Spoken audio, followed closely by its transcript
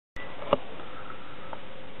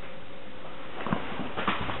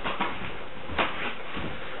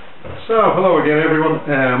So, hello again everyone.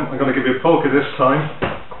 I'm going to give you a polka this time.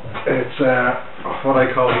 It's what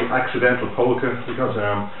I call the accidental polka, because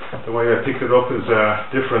the way I picked it up is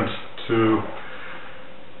different to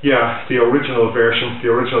the original version.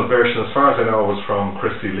 The original version, as far as I know, was from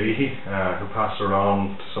Christy Leahy, who passed it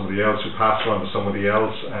on to somebody else, who passed it on to somebody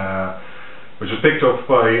else, which was picked up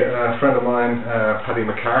by a friend of mine, Paddy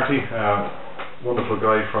McCarthy, wonderful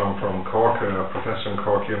guy from Cork, a professor in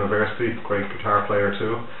Cork University, great guitar player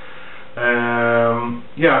too.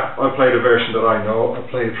 I played a version that I know. I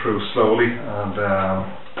play it through slowly, and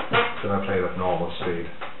then I play it at normal speed.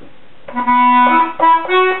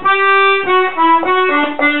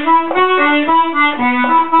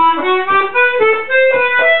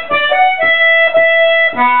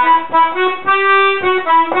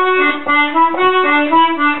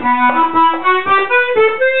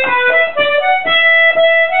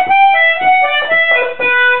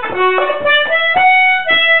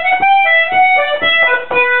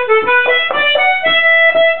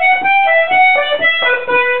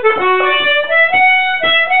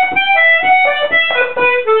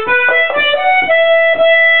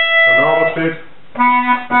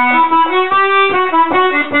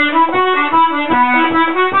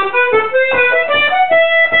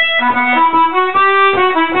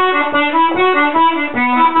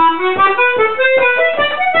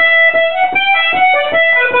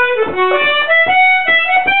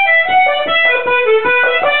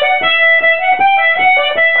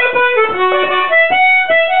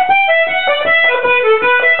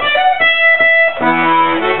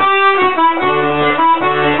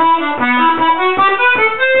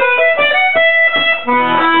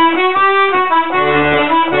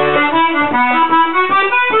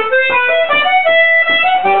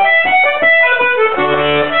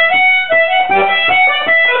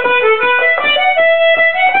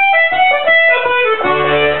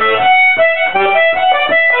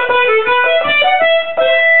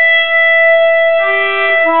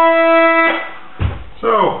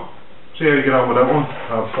 See how you get on with that one.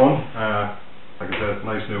 Have fun. Like I said,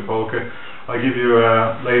 nice new polka. I'll give you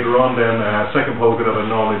later on then a second polka that I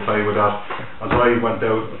normally play with that. As I went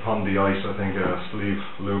out upon the ice, I think sleeve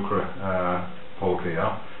lucre polka,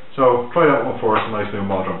 yeah. So try that one first, a nice new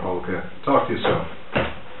modern